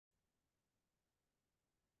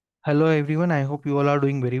Hello everyone, I hope you all are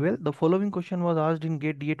doing very well. The following question was asked in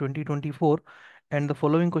GATE DA 2024 and the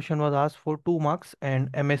following question was asked for 2 marks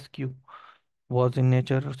and MSQ was in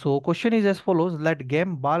nature. So question is as follows. Let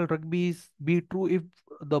game ball rugby be true if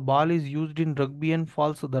the ball is used in rugby and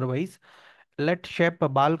false otherwise. Let shape a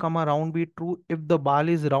ball comma round be true if the ball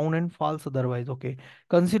is round and false otherwise. Okay.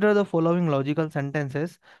 Consider the following logical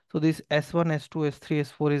sentences. So this S1, S2, S3,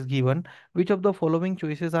 S4 is given. Which of the following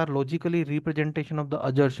choices are logically representation of the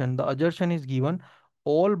assertion? The assertion is given.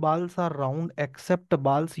 All balls are round except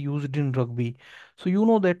balls used in rugby. So you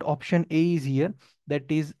know that option A is here.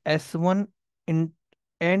 That is S1 in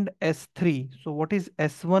and S3. So what is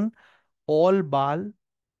S1? All ball,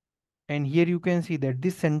 and here you can see that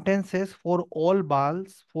this sentence says for all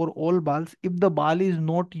balls, if the ball is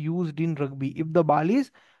not used in rugby, if the ball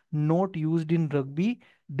is not used in rugby,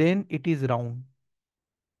 then it is round.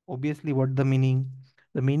 Obviously, what the meaning?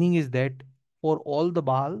 The meaning is that for all the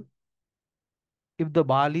ball, if the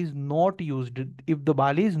ball is not used, if the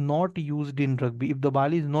ball is not used in rugby, if the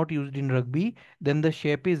ball is not used in rugby, then the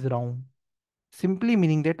shape is round. Simply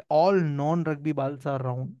meaning that all non-rugby balls are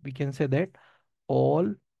round. We can say that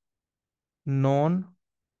all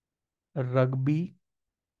non-rugby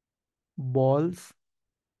balls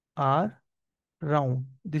are round.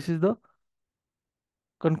 This is the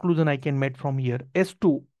conclusion I can make from here.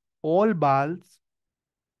 S2, all balls,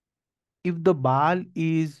 if the ball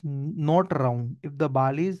is not round, if the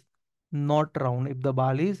ball is not round, if the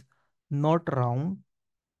ball is not round,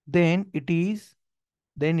 then it is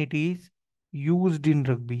used in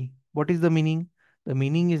rugby. What is the meaning? The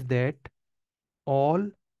meaning is that all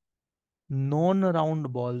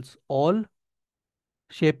non-round balls, all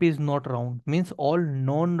shape is not round, means all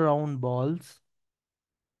non-round balls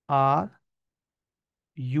are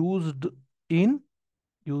used in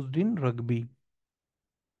rugby.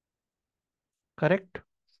 Correct.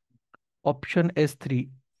 Option S3.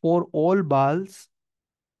 For all balls,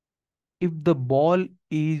 if the ball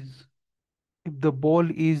is if the ball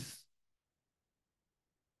is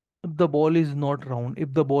if the ball is not round,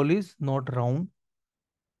 if the ball is not round,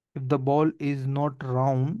 if the ball is not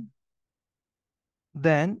round,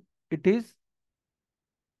 then it is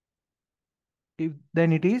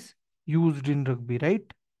it is used in rugby,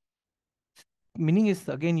 right? Meaning is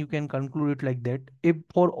again you can conclude it like that. If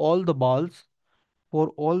for all the balls,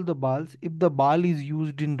 if the ball is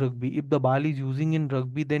used in rugby, if the ball is using in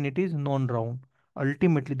rugby, then it is non-round.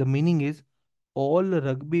 Ultimately, the meaning is all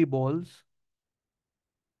rugby balls,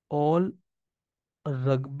 all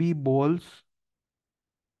rugby balls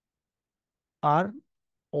are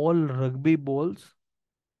all rugby balls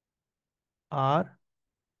are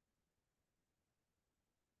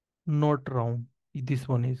not round. This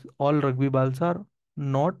one is all rugby balls are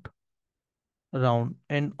not round.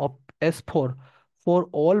 And for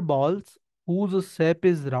all balls whose shape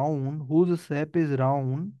is round,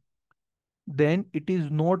 then it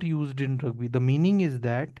is not used in rugby. The meaning is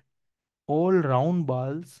that all round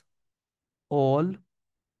balls, all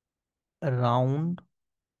round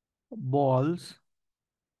balls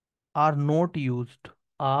are not used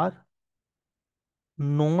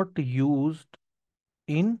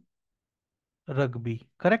in rugby.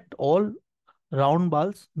 Correct? All round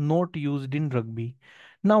balls not used in rugby.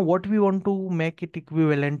 Now, what we want to make it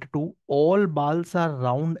equivalent to, all balls are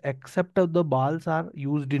round except the balls are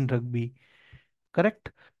used in rugby.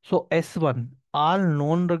 Correct? So S1, all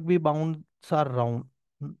non-rugby bounds are round.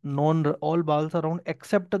 Non all balls are round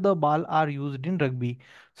except the ball are used in rugby.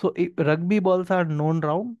 So if rugby balls are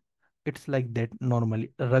non-round, it's like that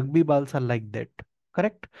normally. Rugby balls are like that.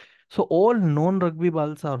 Correct? So all non-rugby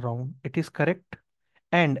balls are round. It is correct.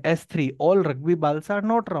 And S3, all rugby balls are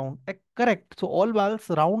not round. Correct. So all balls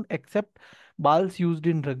round except balls used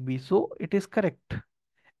in rugby. So it is correct.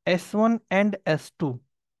 S1 and S2.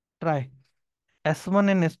 Try.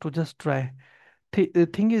 S1 and S2, just try. The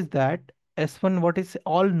thing is that S1, what is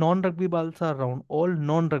all non-rugby balls are round. All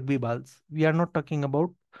non-rugby balls. We are not talking about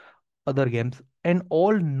other games. And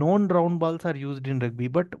all non-round balls are used in rugby.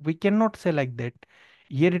 But we cannot say like that.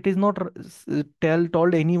 Here it is not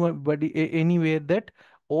told anybody anywhere that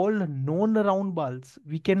all non-round balls.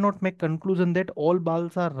 We cannot make conclusion that all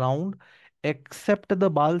balls are round except the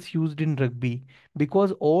balls used in rugby,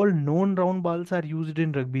 because all non-round balls are used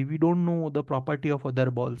in rugby. We don't know the property of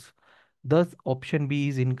other balls. Thus, option B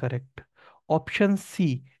is incorrect. Option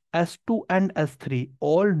C, S2 and S3,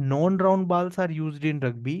 all non-round balls are used in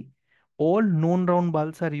rugby. All non-round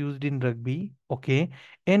balls are used in rugby. Okay.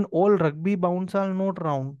 And all rugby bounds are not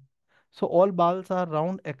round. So all balls are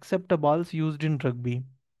round except the balls used in rugby.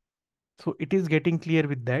 So it is getting clear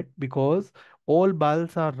with that, because All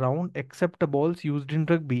balls are round except the balls used in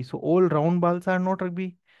rugby. So all round balls are not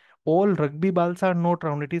rugby. All rugby balls are not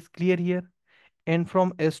round. It is clear here. And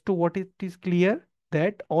from S to what it is clear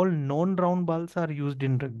that all non-round balls are used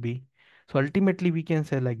in rugby. So ultimately we can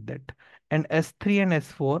say like that. And S3 and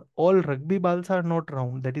S4, all rugby balls are not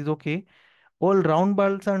round. That is okay. All round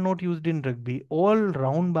balls are not used in rugby. All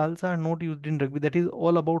round balls are not used in rugby. That is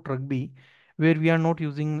all about rugby, where we are not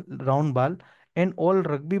using round ball. And all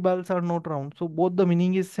rugby balls are not round. So both the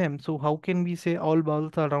meaning is same. So how can we say all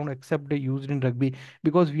balls are round except they used in rugby?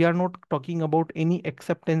 Because we are not talking about any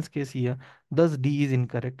acceptance case here. Thus D is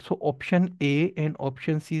incorrect. So option A and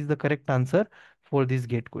option C is the correct answer for this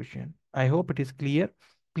gate question. I hope it is clear.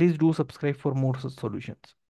 Please do subscribe for more such solutions.